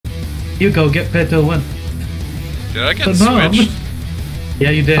You go get Petal 1. Did I get But no, switched? Yeah,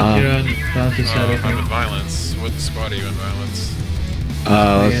 you did. You're on Bounty side, I I'm in think. violence. What squad are you in violence?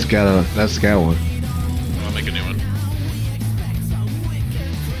 Let's get one. I'll make a new one.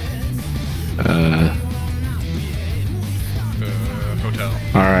 Hotel.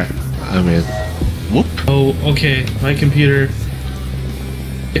 Alright, I'm in. Whoop. Oh, okay. My computer.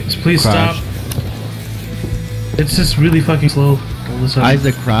 Please Crashed. stop. It's just really fucking slow. All of a sudden.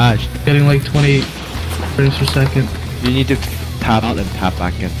 Isaac crashed. Getting like 20 frames per second. You need to tap out and tap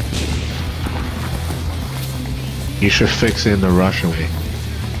back in. You should fix it in the Russian way.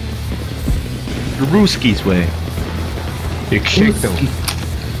 The Ruski's way. You kicked them.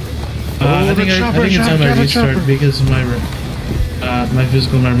 I think it's time I restart because my my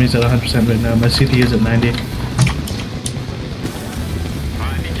physical memory is at 100% right now. My CPU is at 90.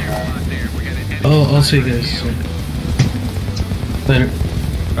 Oh, I'll see you guys soon. Later.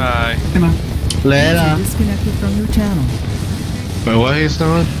 Bye. Come on. Later. Disconnected from your channel. But what he's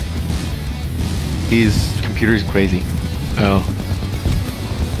doing? His computer's crazy. Oh.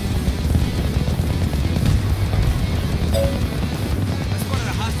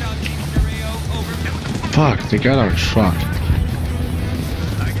 Fuck, they got our truck.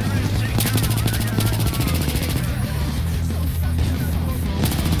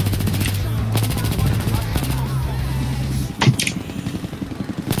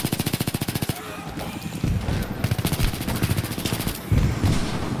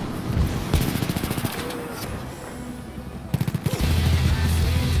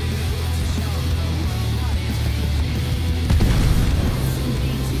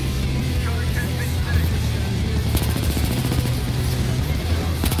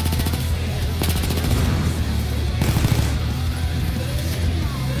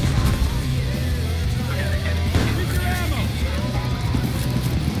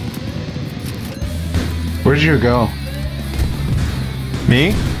 Where'd you go?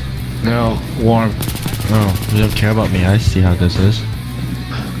 Me? No, Warm. Oh, you don't care about me. I see how this is.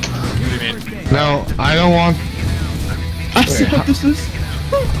 What do you mean? No, I don't want. I see how this is.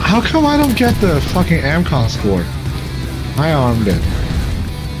 How come I don't get the fucking AMCON score? I armed it.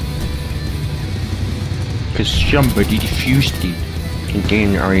 Cause somebody defused it. And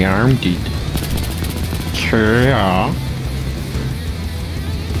then I armed it. Yeah.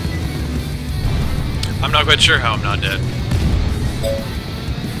 I'm not quite sure how I'm not dead.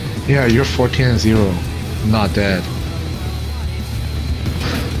 Yeah, you're 14-0. Not dead.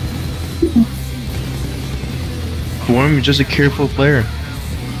 Worm is just a careful player.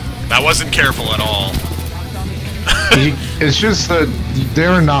 That wasn't careful at all. It's just that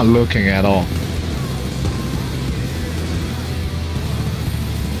they're not looking at all.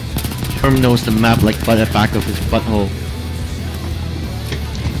 Worm knows the map like the back of his butthole.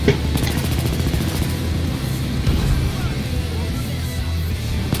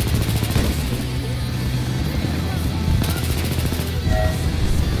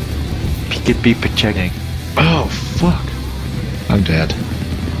 He could be protecting. Oh, fuck. I'm dead.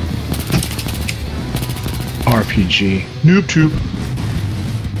 RPG. Noob tube.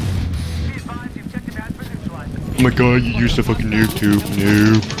 Oh my god, you used a fucking noob tube.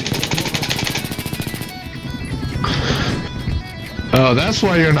 Noob. Oh, that's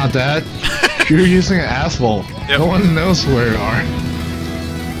why you're not dead. You're using an asshole. Yep. No one knows where you are.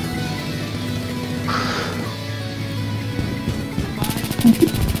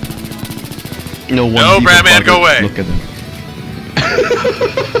 No one. No, even Bradman, go bothered to away. Look at him.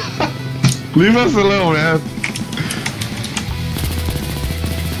 Leave us alone, man.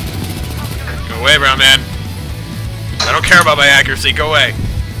 Go away, brown man. I don't care about my accuracy. Go away.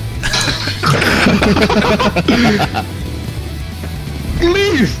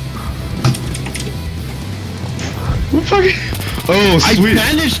 Leave! What fucking... Oh, sweet. I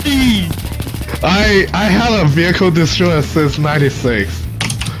banished thee! I had a vehicle destroyer since 96.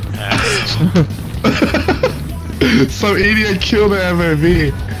 Some idiot killed the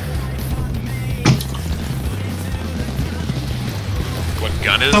MAV. What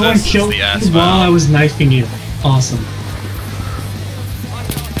gun is Someone this? This is killed the me ass while I file. was knifing you. Awesome.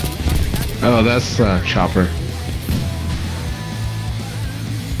 Oh, that's Chopper.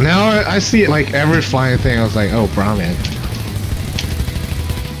 Now I see like every flying thing. I was like, oh, brown man.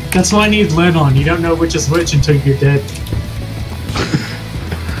 That's why I need lead on. You don't know which is which until you're dead.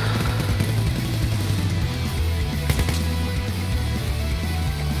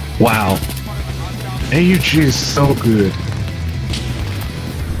 Wow. AUG is so good.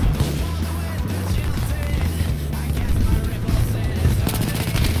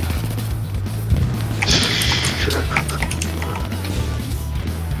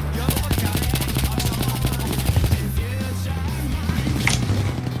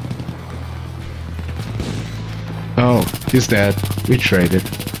 He's dead. We traded.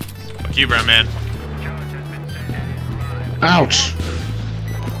 Fuck you, brown man. Ouch!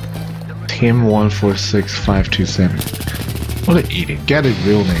 Team 146527. What an idiot. Get a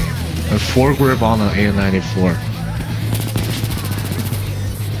real name. A 4-grip on an A94.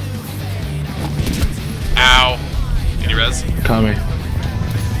 Ow. Any res? Coming.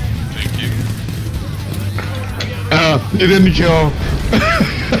 Thank you. You didn't kill.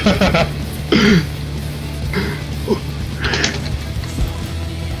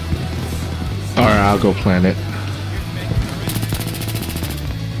 Alright, I'll go plant it.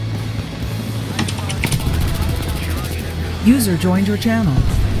 User joined your channel.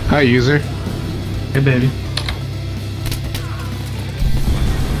 Hi, user. Hey, baby.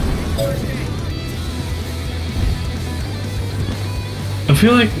 I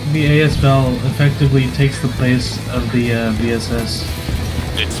feel like the ASVAL effectively takes the place of the VSS.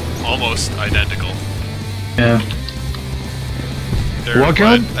 It's almost identical. Yeah. They're, What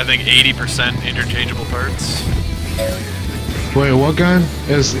gun? I think 80% interchangeable parts. Wait, what gun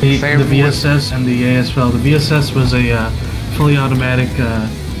is The same VSS and the ASVAL. The VSS was a fully automatic,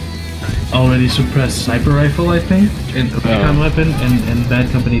 already suppressed sniper rifle, I think, and recon weapon, and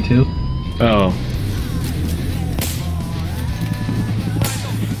Bad Company 2. Oh.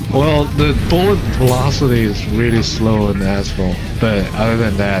 Well, the bullet velocity is really slow in the asphalt, but other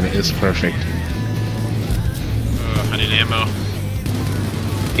than that, it's perfect. I need ammo.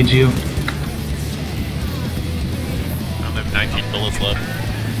 Need you. I only have 19 bullets left.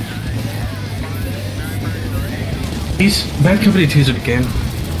 These Bad Company 2's a game.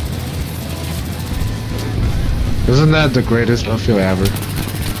 Isn't that the greatest battlefield ever?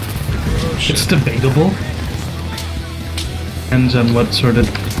 It's debatable. Depends on what sort of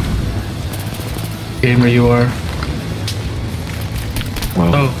gamer you are.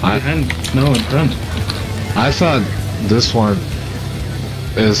 Well, Oh, and no, in front. I thought this one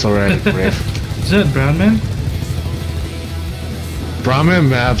is already great. Is that Brown Man? Brahmin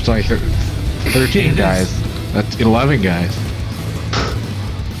mapped like 13 It guys. That's 11 guys.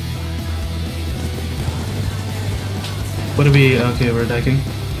 What are we? Okay, we're attacking.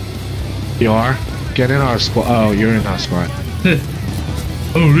 You are? Get in our squad. Oh, you're in our squad.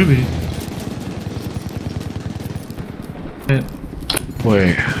 Oh, really?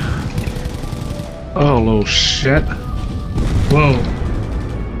 Wait. Oh, little shit. Whoa.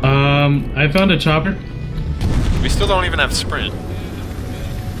 I found a chopper. We still don't even have sprint.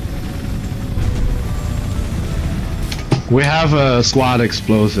 We have a squad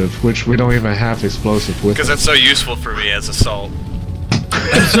explosive, which we don't even have explosive with. Because that's so useful for me as assault.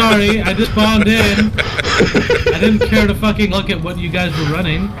 I'm sorry, I just spawned in. I didn't care to fucking look at what you guys were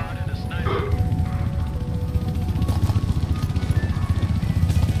running.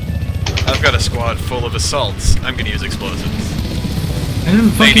 I've got a squad full of assaults. I'm gonna use explosives. I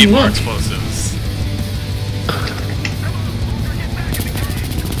didn't They need fucking more look. explosives.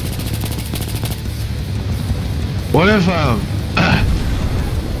 What if,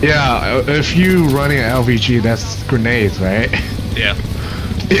 yeah, if you running an LVG, that's grenades, right? Yeah.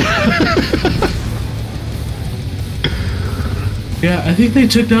 Yeah, I think they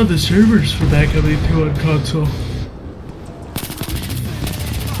took down the servers for Bad Company 2 on console.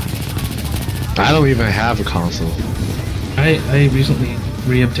 I don't even have a console. I recently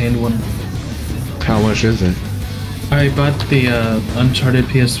re-obtained one. How much is it? I bought the Uncharted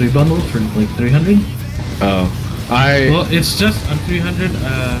PS3 bundle for like 300. Oh. Well, it's just on 300.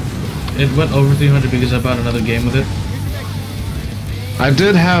 It went over 300 because I bought another game with it. I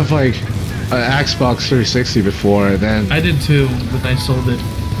did have like an Xbox 360 before, and then I did too, but I sold it.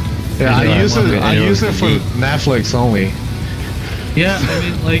 yeah, I use it for me. Netflix only. Yeah, I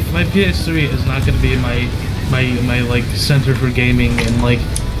mean, like my PS3 is not going to be my like center for gaming and like,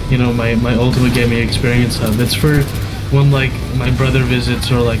 you know, my ultimate gaming experience hub. It's for when like my brother visits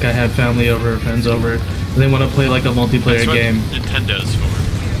or like I have family over or friends over and they want to play like a multiplayer That's what game. Nintendo's for.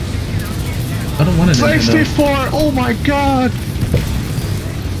 I don't want a Nintendo. 64! Oh my god!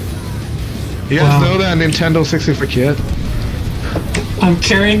 You guys know that Nintendo 64 kit? I'm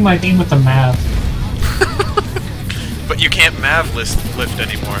carrying my team with the math. But you can't MAV lift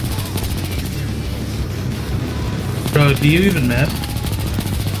anymore. Bro, do you even map?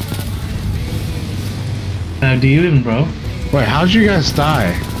 Do you even, bro? Wait, how'd you guys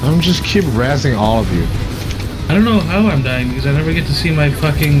die? I'm just keep razzing all of you. I don't know how I'm dying because I never get to see my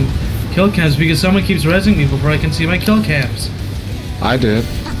fucking kill cams because someone keeps rezzing me before I can see my kill cams. I did.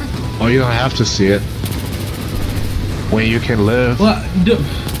 Oh, you don't have to see it. When you can live. Well,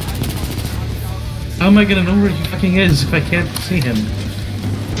 how am I gonna know where he fucking is if I can't see him?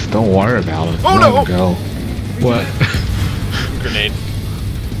 Don't worry about it. Oh, Let no! him go. What? Grenade.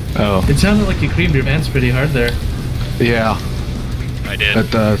 Oh, It sounded like you creamed your pants pretty hard there. yeah, I did.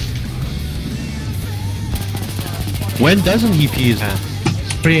 it does. When doesn't he pee his pants?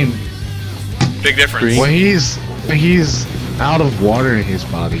 Cream. Big difference. When he's out of water in his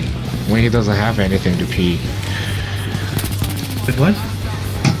body, when he doesn't have anything to pee. Wait, what?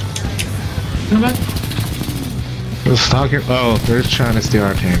 What about? Who's talking? Oh, they're trying to steal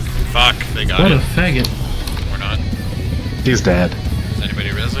our tank. Fuck, they got What a it. faggot. Or not. He's dead. Is anybody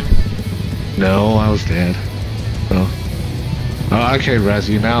resing? No, I was dead. Oh, I can't res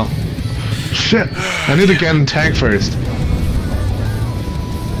you now. Shit! I need to get in tank first.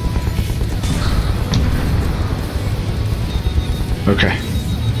 Okay.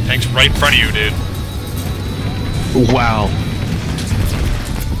 Tank's right in front of you, dude. Wow.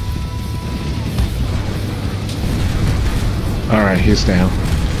 Alright, he's down.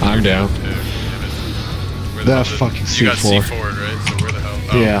 I'm down. Dude, damn it. Where That hell fucking You got C4. C4'd, right? So where the hell?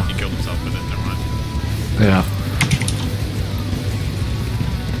 Oh, Yeah. he killed himself with it. Never mind. Yeah.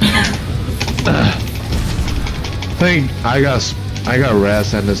 I think I got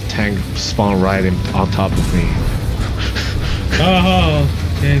res and this tank spawned right on top of me. Oh,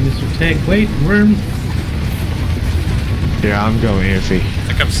 okay, Mr. Tank. Wait, worm. Yeah, I'm going iffy.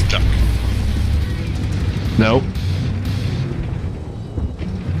 I think I'm stuck. Nope.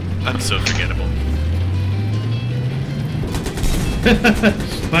 I'm so forgettable.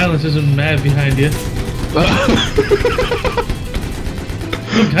 Violence isn't mad behind you.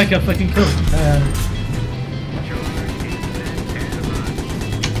 Look, I got fucking killed.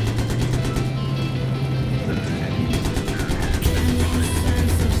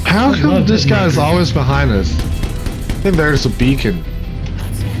 How come love this that guy's maker. always behind us? I think there's a beacon.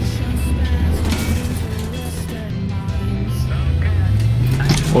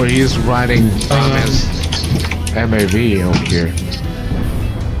 Or he's riding his MAV over here.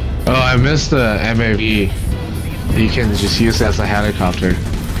 Oh, I missed the MAV. You can just use it as a helicopter.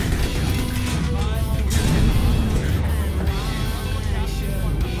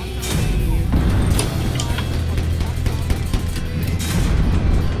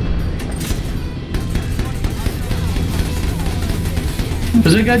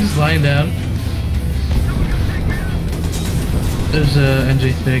 Was that guy just lying down? There's a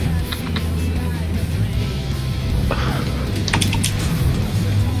NG thing.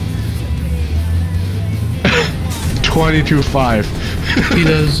 $22.5. He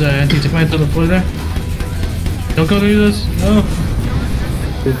does anti-tank on the floor there. Don't go near this. No.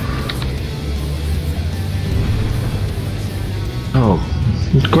 Oh,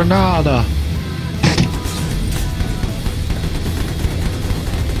 Granada.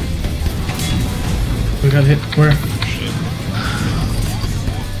 We got hit. Where?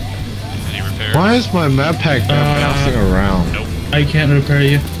 Any repair? Why is my map pack bouncing around? Nope. I can't repair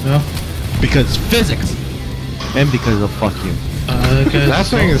you. No. Because physics! And because of fuck you. That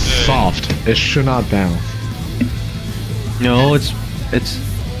thing is soft. It should not bounce. No, it's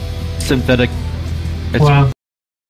synthetic. It's Wow.